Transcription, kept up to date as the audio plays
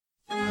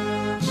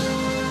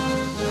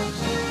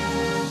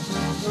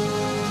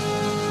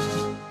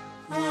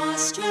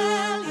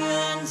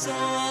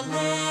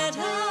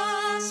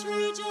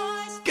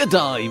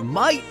G'day,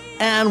 mate,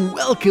 and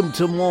welcome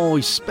to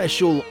my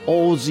special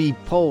Aussie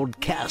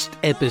podcast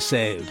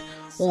episode.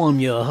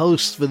 I'm your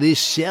host for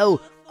this show,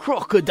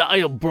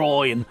 Crocodile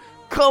Brian,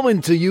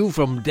 coming to you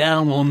from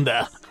down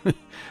under.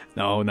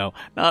 No,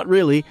 not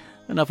really.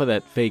 Enough of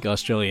that fake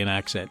Australian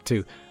accent,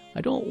 too.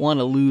 I don't want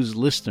to lose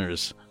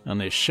listeners on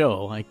this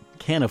show. I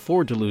can't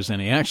afford to lose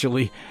any,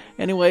 actually.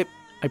 Anyway,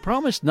 I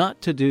promised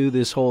not to do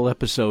this whole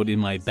episode in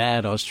my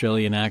bad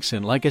Australian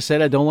accent. Like I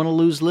said, I don't want to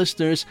lose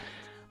listeners,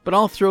 but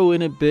I'll throw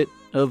in a bit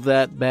of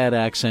that bad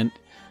accent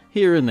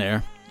here and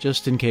there,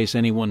 just in case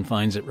anyone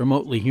finds it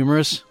remotely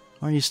humorous.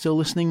 Are you still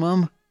listening,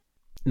 Mum?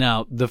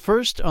 Now, the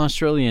first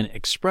Australian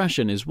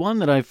expression is one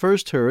that I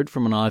first heard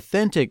from an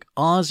authentic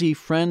Aussie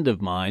friend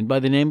of mine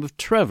by the name of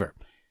Trevor.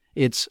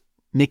 It's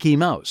Mickey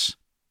Mouse.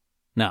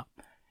 Now,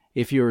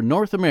 if you're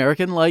North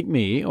American like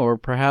me, or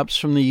perhaps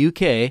from the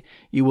UK,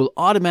 you will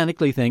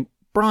automatically think,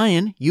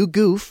 Brian, you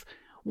goof,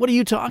 what are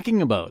you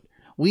talking about?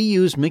 We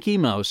use Mickey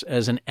Mouse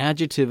as an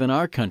adjective in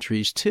our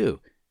countries too.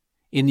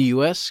 In the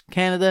US,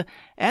 Canada,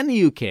 and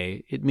the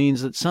UK, it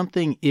means that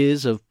something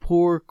is of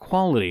poor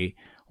quality,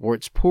 or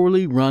it's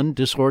poorly run,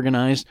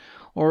 disorganized,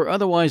 or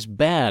otherwise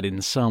bad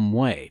in some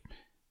way.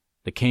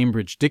 The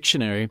Cambridge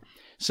Dictionary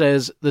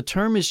says the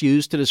term is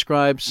used to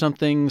describe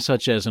something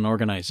such as an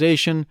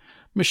organization,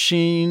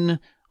 machine,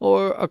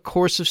 or a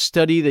course of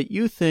study that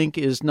you think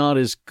is not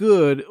as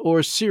good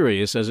or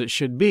serious as it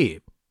should be.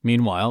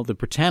 Meanwhile, the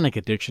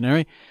Britannica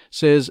Dictionary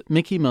says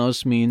Mickey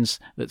Mouse means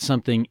that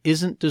something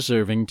isn't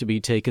deserving to be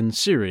taken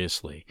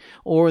seriously,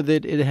 or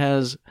that it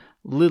has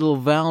little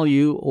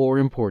value or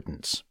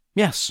importance.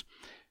 Yes,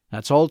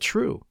 that's all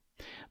true.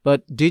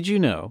 But did you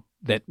know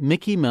that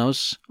Mickey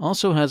Mouse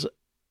also has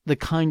the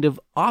kind of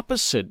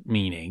opposite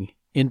meaning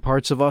in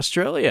parts of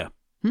Australia?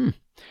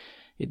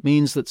 It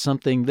means that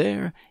something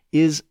there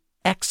is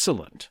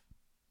excellent.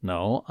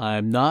 No,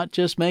 I'm not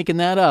just making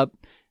that up.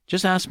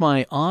 Just ask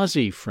my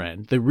Aussie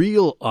friend, the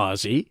real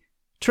Aussie,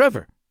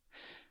 Trevor.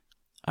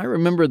 I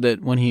remember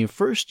that when he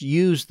first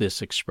used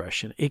this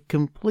expression, it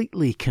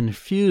completely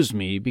confused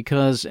me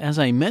because, as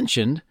I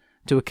mentioned,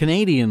 to a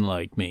Canadian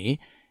like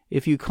me,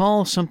 if you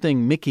call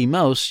something Mickey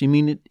Mouse, you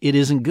mean it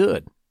isn't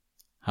good.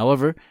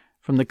 However,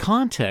 from the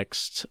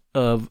context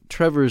of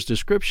Trevor's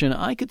description,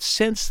 I could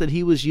sense that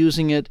he was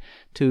using it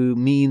to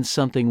mean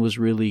something was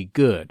really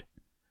good.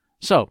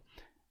 So,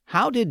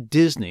 how did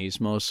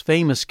Disney's most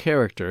famous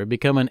character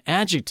become an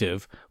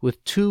adjective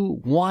with two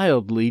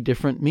wildly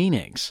different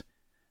meanings?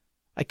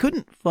 I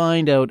couldn't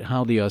find out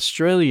how the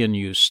Australian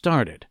use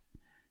started,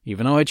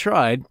 even though I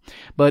tried,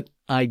 but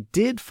I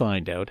did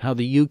find out how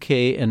the UK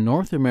and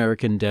North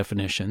American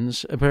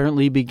definitions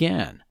apparently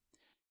began.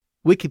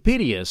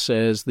 Wikipedia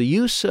says the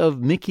use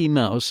of Mickey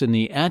Mouse in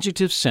the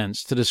adjective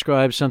sense to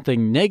describe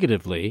something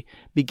negatively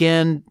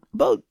began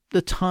about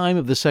the time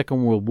of the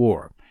Second World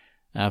War,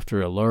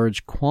 after a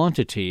large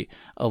quantity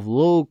of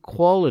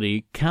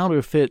low-quality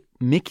counterfeit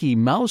Mickey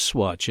Mouse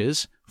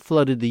watches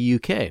flooded the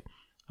UK.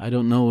 I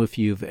don't know if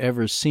you've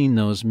ever seen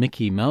those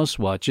Mickey Mouse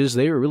watches.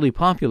 They were really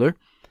popular.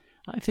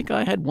 I think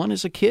I had one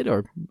as a kid,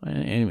 or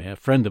anyway, a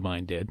friend of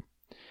mine did.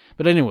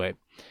 But anyway,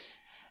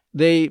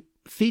 they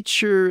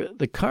feature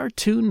the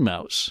cartoon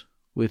mouse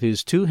with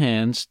his two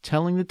hands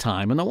telling the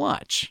time on the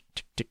watch.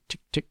 Tick, tick,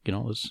 tick, tick,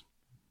 his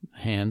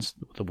hands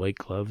with the white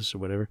gloves or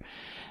whatever.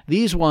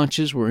 These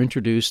watches were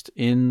introduced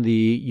in the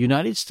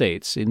United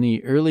States in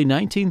the early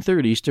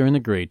 1930s during the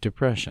Great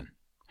Depression.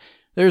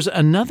 There's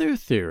another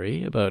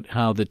theory about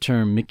how the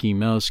term Mickey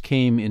Mouse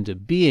came into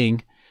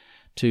being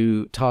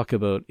to talk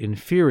about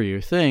inferior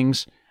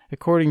things.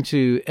 According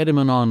to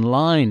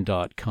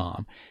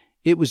etymononline.com,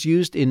 it was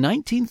used in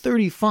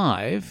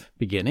 1935,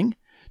 beginning,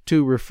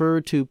 to refer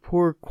to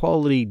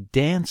poor-quality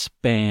dance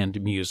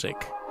band music,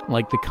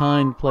 like the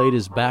kind played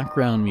as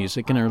background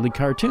music in early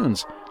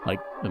cartoons, like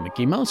the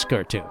Mickey Mouse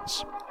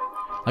cartoons.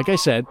 Like I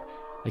said,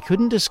 I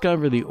couldn't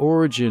discover the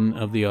origin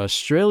of the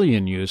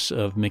Australian use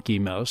of Mickey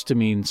Mouse to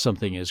mean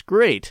something is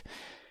great.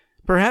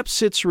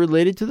 Perhaps it's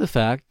related to the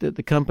fact that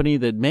the company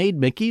that made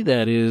Mickey,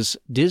 that is,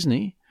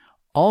 Disney,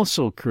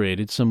 also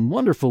created some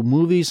wonderful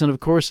movies and,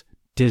 of course,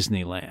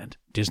 Disneyland,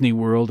 Disney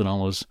World, and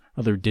all those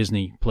other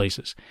Disney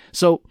places.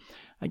 So,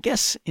 I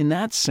guess in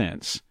that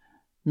sense,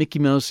 Mickey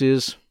Mouse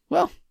is,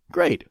 well,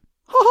 great.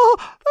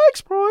 Ha!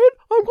 Thanks, Brian.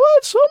 I'm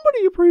glad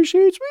somebody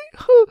appreciates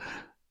me.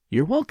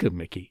 You're welcome,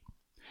 Mickey.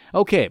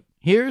 Okay,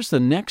 here's the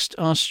next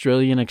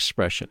Australian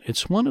expression.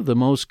 It's one of the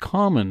most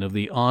common of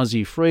the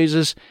Aussie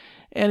phrases,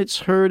 and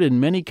it's heard in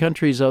many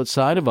countries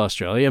outside of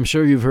Australia. I'm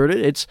sure you've heard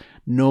it. It's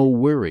no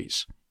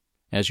worries.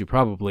 As you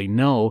probably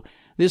know,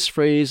 this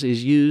phrase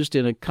is used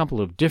in a couple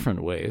of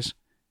different ways.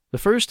 The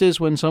first is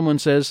when someone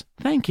says,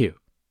 thank you.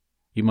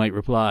 You might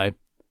reply,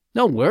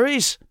 no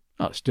worries.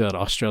 Oh, let's do that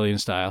Australian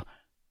style.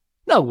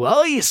 No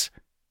worries.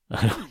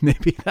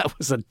 Maybe that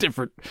was a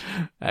different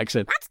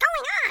accent. What's going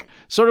on?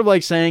 Sort of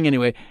like saying,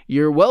 anyway,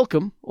 you're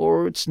welcome,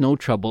 or it's no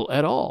trouble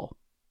at all.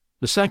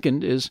 The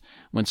second is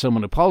when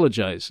someone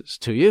apologizes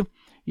to you,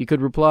 you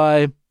could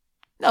reply,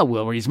 no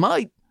worries,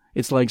 mate.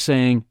 It's like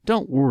saying,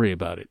 don't worry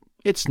about it.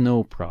 It's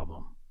no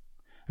problem.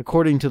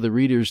 According to the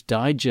Reader's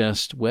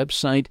Digest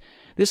website,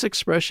 this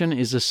expression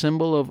is a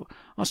symbol of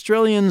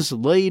Australians'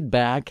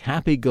 laid-back,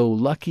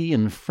 happy-go-lucky,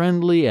 and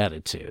friendly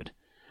attitude.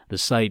 The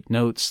site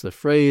notes the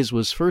phrase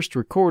was first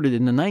recorded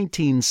in the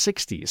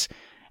 1960s,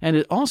 and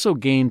it also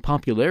gained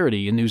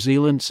popularity in New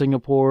Zealand,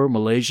 Singapore,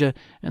 Malaysia,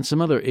 and some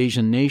other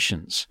Asian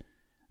nations.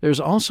 There's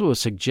also a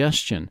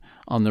suggestion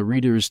on the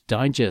Reader's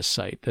Digest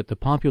site that the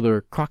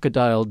popular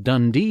Crocodile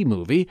Dundee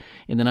movie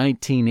in the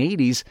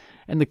 1980s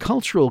and the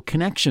cultural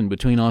connection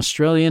between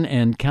Australian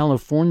and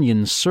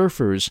Californian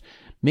surfers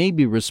may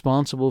be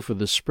responsible for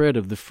the spread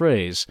of the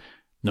phrase,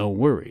 "no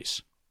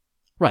worries."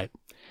 Right.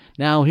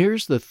 Now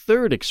here's the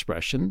third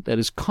expression that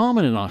is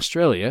common in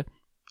Australia,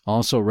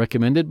 also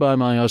recommended by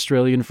my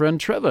Australian friend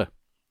Trevor.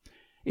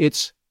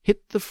 It's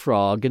hit the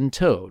frog and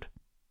toad.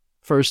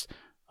 First,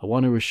 I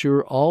want to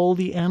assure all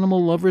the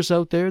animal lovers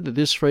out there that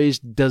this phrase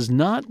does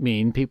not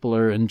mean people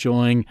are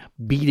enjoying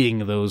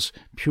beating those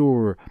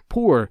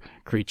poor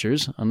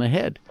creatures on the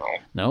head.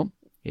 No,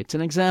 it's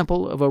an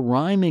example of a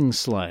rhyming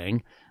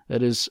slang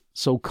that is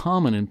so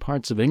common in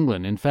parts of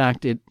England. In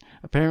fact, it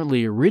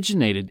apparently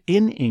originated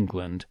in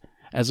England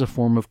as a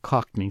form of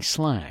Cockney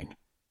slang.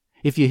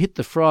 If you hit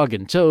the frog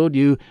and toad,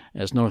 you,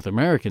 as North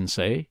Americans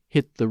say,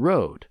 hit the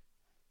road.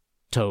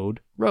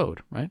 Toad,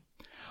 road, right?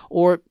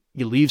 Or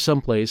you leave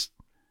someplace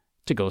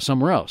to go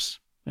somewhere else,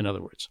 in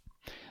other words.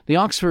 The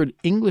Oxford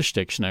English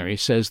Dictionary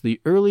says the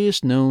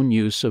earliest known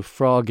use of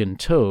frog and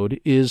toad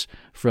is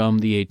from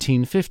the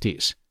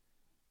 1850s,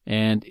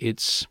 and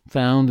it's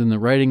found in the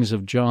writings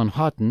of John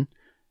Houghton,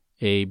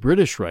 a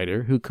British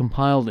writer who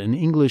compiled an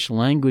English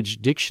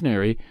language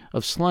dictionary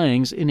of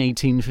slangs in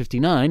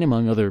 1859,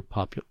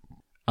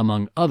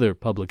 among other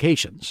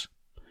publications.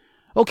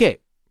 Okay,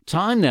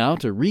 time now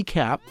to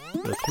recap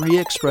the three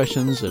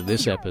expressions of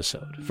this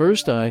episode.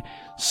 First, I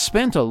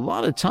spent a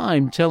lot of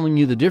time telling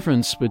you the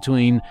difference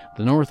between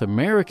the North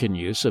American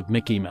use of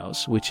Mickey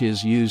Mouse, which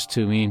is used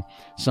to mean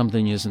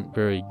something isn't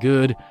very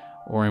good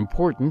or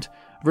important,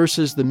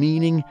 versus the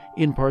meaning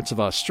in parts of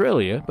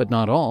Australia, but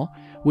not all,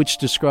 which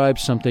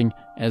describes something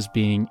as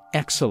being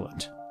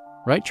excellent.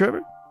 Right,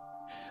 Trevor?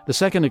 The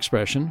second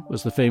expression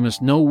was the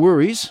famous "no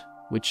worries,"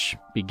 which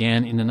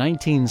began in the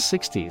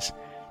 1960s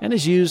and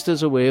is used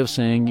as a way of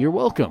saying you're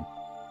welcome.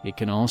 It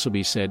can also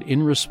be said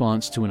in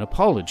response to an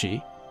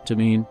apology to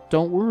mean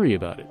don't worry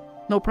about it,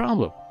 no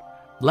problem.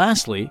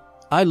 Lastly,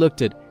 I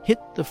looked at hit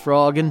the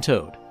frog and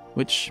toad,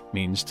 which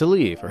means to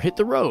leave or hit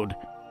the road.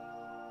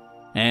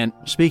 And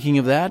speaking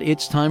of that,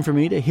 it's time for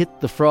me to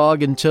hit the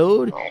frog and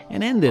toad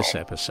and end this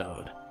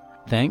episode.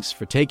 Thanks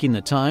for taking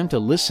the time to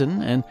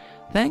listen, and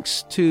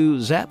thanks to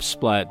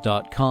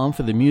Zapsplat.com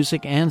for the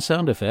music and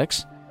sound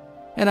effects.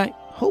 And I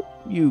hope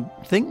you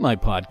think my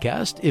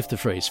podcast, if the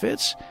phrase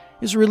fits,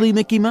 is really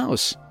Mickey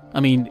Mouse.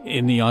 I mean,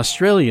 in the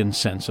Australian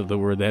sense of the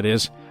word, that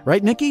is.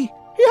 Right, Mickey?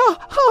 Yeah,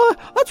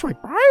 that's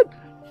right, Brian.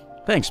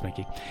 Thanks,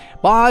 Mickey.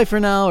 Bye for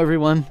now,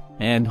 everyone,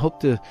 and hope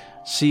to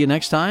see you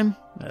next time.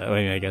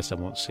 I guess I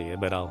won't see you,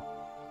 but I'll...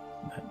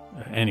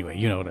 Anyway,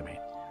 you know what I mean.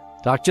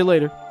 Talk to you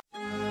later.